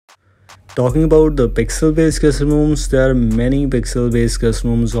Talking about the pixel-based custom ROMs, there are many pixel-based custom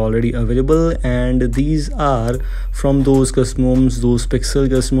ROMs already available, and these are from those custom ROMs, those pixel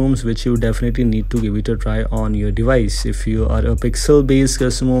custom ROMs, which you definitely need to give it a try on your device. If you are a pixel-based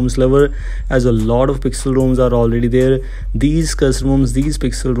custom ROMs lover, as a lot of pixel ROMs are already there, these custom ROMs, these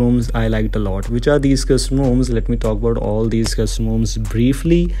pixel ROMs, I liked a lot. Which are these custom ROMs? Let me talk about all these custom ROMs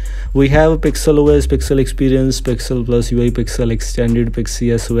briefly. We have Pixel OS, Pixel Experience, Pixel Plus UI, Pixel Extended,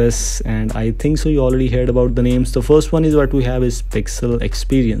 Pixel SOS, and I think so you already heard about the names. The first one is what we have is Pixel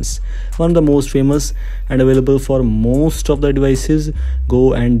Experience, one of the most famous and available for most of the devices.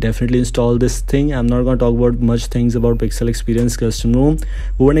 Go and definitely install this thing. I'm not going to talk about much things about Pixel Experience custom ROM.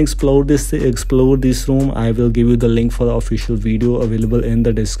 Go and explore this ROM. I will give you the link for the official video available in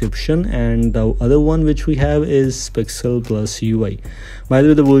the description. And the other one which we have is Pixel Plus UI. By the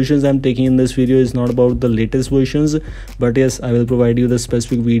way, the versions I'm taking in this video is not about the latest versions, but yes, I will provide you the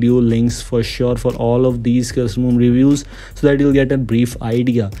specific video links for sure for all of these custom ROM reviews, so that you'll get a brief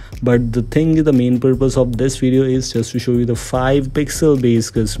idea. But the main purpose of this video is just to show you the 5 pixel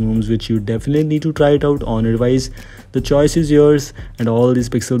based custom ROMs which you definitely need to try it out on your device. The choice is yours, and all these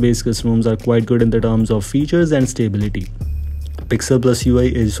pixel based custom ROMs are quite good in the terms of features and stability. Pixel Plus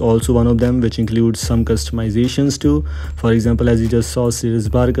UI is also one of them, which includes some customizations too. For example, as you just saw, series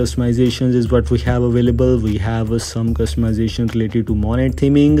bar customizations is what we have available. We have some customization related to monet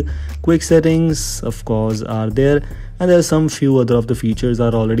theming. Quick settings, of course, are there, and there are some few other of the features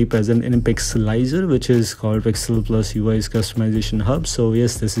are already present in Pixelizer, which is called Pixel Plus UI's customization hub. So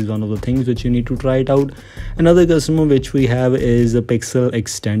yes, this is one of the things which you need to try it out. Another custom which we have is a Pixel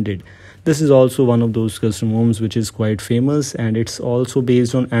Extended. This is also one of those custom ROMs which is quite famous, and it's also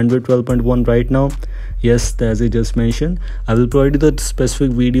based on Android 12.1 right now. Yes, as I just mentioned, I will provide you the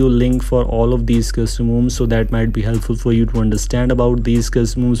specific video link for all of these custom ROMs, so that might be helpful for you to understand about these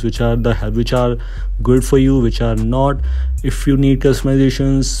custom ROMs, which are good for you, which are not. If you need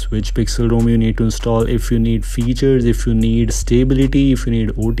customizations, which pixel ROM you need to install, if you need features, if you need stability, if you need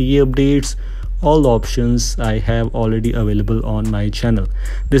OTA updates, all the options I have already available on my channel.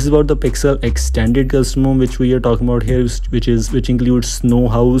 This is about the Pixel Extended custom ROM which we are talking about here, which includes Snow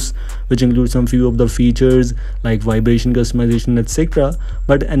House, which includes some few of the features like vibration customization, etc.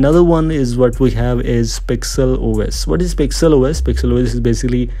 But another one is what we have is Pixel OS. What is Pixel OS? Pixel OS is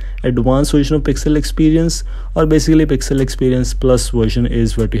basically advanced version of Pixel Experience, or basically Pixel Experience Plus version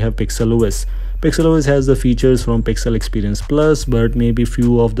is what we have Pixel OS. Pixel OS has the features from Pixel Experience Plus, but maybe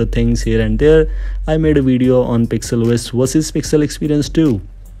few of the things here and there. I made a video on Pixel OS versus Pixel Experience 2,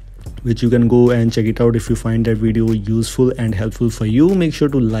 which you can go and check it out. If you find that video useful and helpful for you, make sure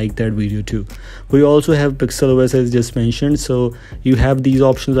to like that video too. We also have Pixel OS as just mentioned, so you have these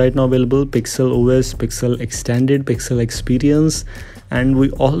options right now available: Pixel OS, Pixel Extended, Pixel Experience, and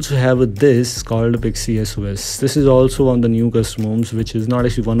we also have this called Pixel SOS. This is also one of the new custom ROMs, which is not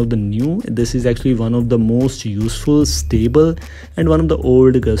actually one of the new. This is actually one of the most useful, stable, and one of the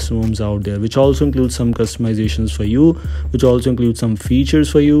old custom ROMs out there, which also includes some customizations for you, which also includes some features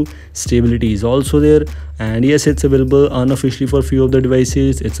for you. Stability is also there, and yes, it's available unofficially for few of the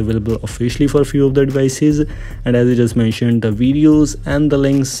devices. It's available officially for few of the devices, and as I just mentioned, the videos and the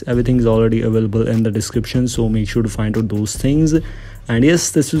links, everything is already available in the description, so make sure to find out those things. And yes,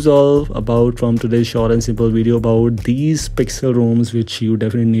 this is all about from today's short and simple video about these pixel ROMs, which you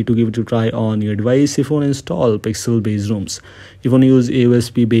definitely need to give it a try on your device if you want to install pixel based ROMs. If you want to use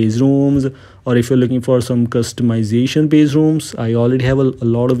AOSP based ROMs, or if you're looking for some customization based ROMs, I already have a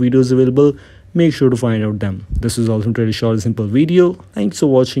lot of videos available. Make sure to find out them. This is all from today's short and simple video. Thanks for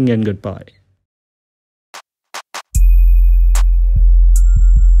watching, and goodbye.